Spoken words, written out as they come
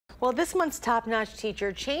Well, this month's top-notch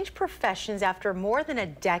teacher changed professions after more than a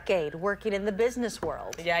decade working in the business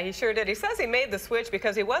world. Yeah, he sure did. He says he made the switch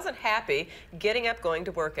because he wasn't happy getting up going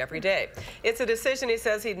to work every day. It's a decision he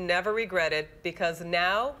says he'd never regretted because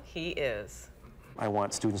now he is. I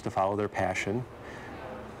want students to follow their passion.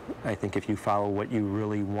 I think if you follow what you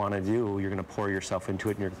really want to do, you're going to pour yourself into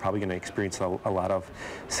it, and you're probably going to experience a lot of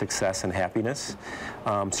success and happiness.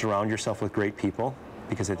 Surround yourself with great people,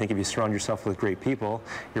 because I think if you surround yourself with great people,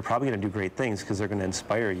 you're probably going to do great things because they're going to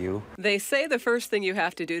inspire you. They say the first thing you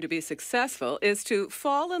have to do to be successful is to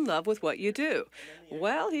fall in love with what you do.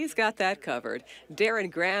 Well, he's got that covered. Darrin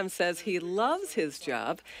Graham says he loves his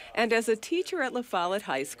job, and as a teacher at La Follette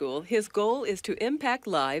High School, his goal is to impact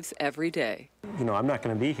lives every day. You know, I'm not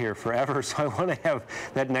going to be here forever, so I want to have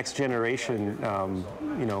that next generation,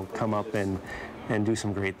 you know, come up and do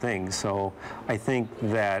some great things. So I think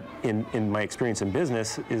that in my experience in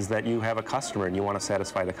business is that you have a customer and you want to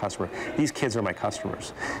satisfy the customer. These kids are my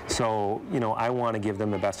customers. So, you know, I want to give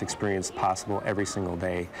them the best experience possible every single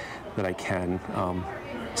day that I can.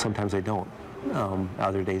 Sometimes I don't.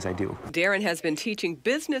 Other days I do. Darrin has been teaching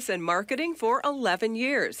business and marketing for 11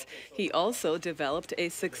 years. He also developed a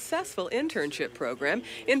successful internship program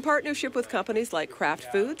in partnership with companies like Kraft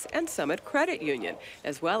Foods and Summit Credit Union,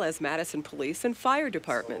 as well as Madison Police and Fire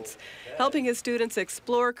Departments, helping his students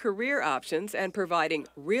explore career options and providing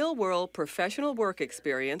real-world professional work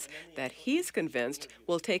experience that he's convinced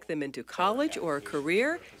will take them into college or a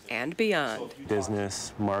career and beyond.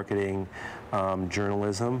 Business, marketing,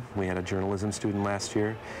 journalism. We had a journalism student last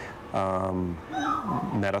year.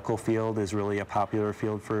 Medical field is really a popular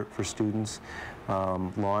field for students.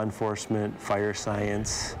 Law enforcement, fire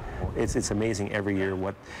science. It's amazing every year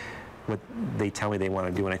what they tell me they want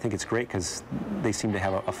to do, and I think it's great because they seem to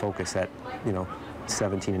have a focus at, you know,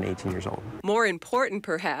 17 and 18 years old. More important,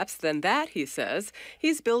 perhaps, than that, he says,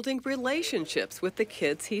 he's building relationships with the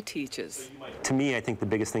kids he teaches. To me, I think the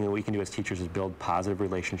biggest thing that we can do as teachers is build positive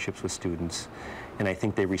relationships with students, and I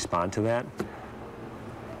think they respond to that,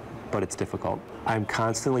 but it's difficult. I'm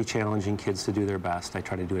constantly challenging kids to do their best. I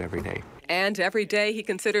try to do it every day. And every day he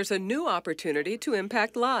considers a new opportunity to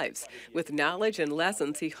impact lives with knowledge and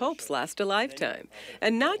lessons he hopes last a lifetime.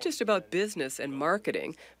 And not just about business and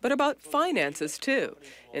marketing, but about finances too.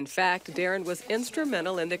 In fact, Darrin was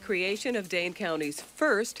instrumental in the creation of Dane County's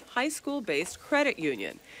first high school-based credit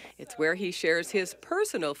union. It's where he shares his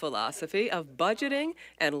personal philosophy of budgeting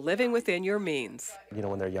and living within your means. You know,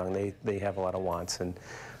 when they're young, they have a lot of wants, and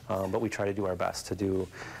but we try to do our best to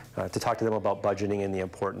talk to them about budgeting and the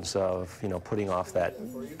importance of, you know, putting off that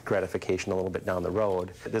gratification a little bit down the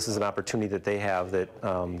road. This is an opportunity that they have that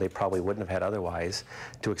they probably wouldn't have had otherwise,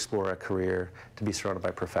 to explore a career, to be surrounded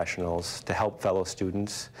by professionals, to help fellow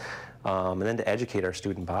students, and then to educate our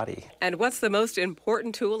student body. And what's the most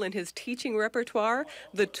important tool in his teaching repertoire?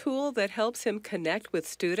 The tool that helps him connect with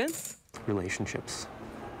students? Relationships.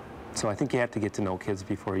 So I think you have to get to know kids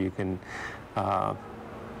before you can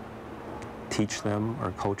teach them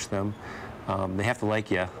or coach them. They have to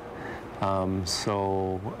like you.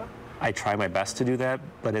 So I try my best to do that,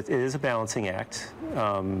 but it is a balancing act.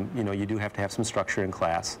 You know, you do have to have some structure in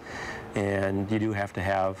class, and you do have to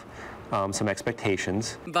have some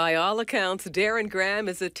expectations. By all accounts, Darrin Graham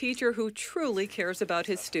is a teacher who truly cares about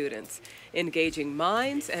his students, engaging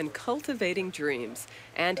minds and cultivating dreams.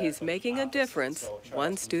 And he's making a difference,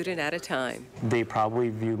 one student at a time. They probably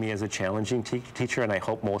view me as a challenging teacher, and I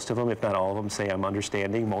hope most of them, if not all of them, say I'm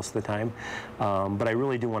understanding most of the time. But I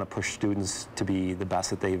really do want to push students to be the best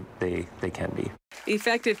that they can be.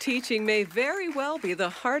 Effective teaching may very well be the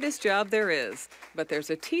hardest job there is, but there's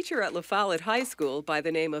a teacher at La Follette High School by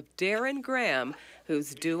the name of Darrin Graham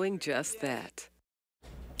who's doing just that.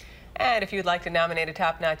 And if you'd like to nominate a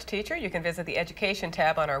top-notch teacher, you can visit the Education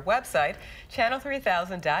tab on our website,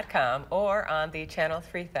 channel3000.com, or on the Channel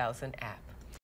 3000 app.